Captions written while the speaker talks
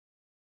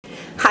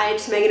Hi,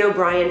 it's Megan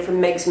O'Brien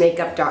from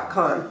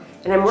megsmakeup.com,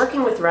 and I'm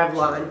working with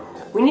Revlon.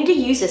 We need to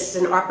use this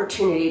as an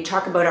opportunity to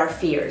talk about our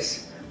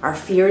fears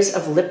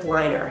of lip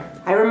liner.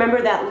 I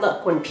remember that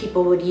look when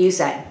people would use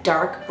that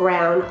dark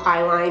brown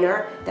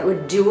eyeliner that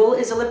would dual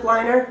as a lip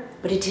liner,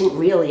 but it didn't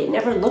really. It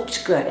never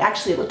looked good.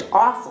 Actually, it looked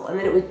awful, and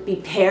then it would be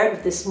paired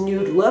with this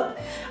nude look.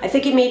 I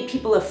think it made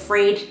people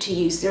afraid to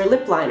use their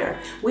lip liner.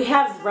 We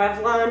have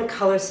Revlon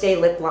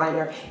Colorstay lip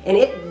liner, and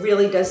it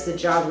really does the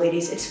job,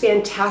 ladies. It's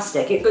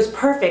fantastic. It goes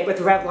perfect with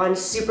Revlon's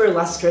super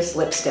lustrous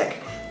lipstick.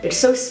 It's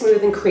so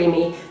smooth and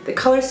creamy. The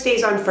color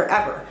stays on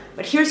forever.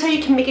 But here's how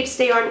you can make it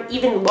stay on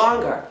even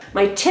longer.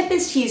 My tip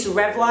is to use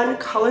Revlon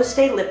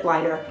Colorstay lip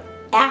liner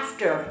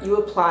after you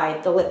apply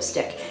the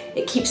lipstick.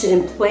 It keeps it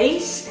in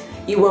place,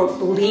 you won't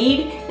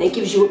bleed, and it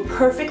gives you a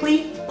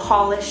perfectly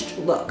polished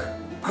look.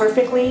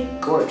 Perfectly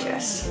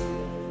gorgeous.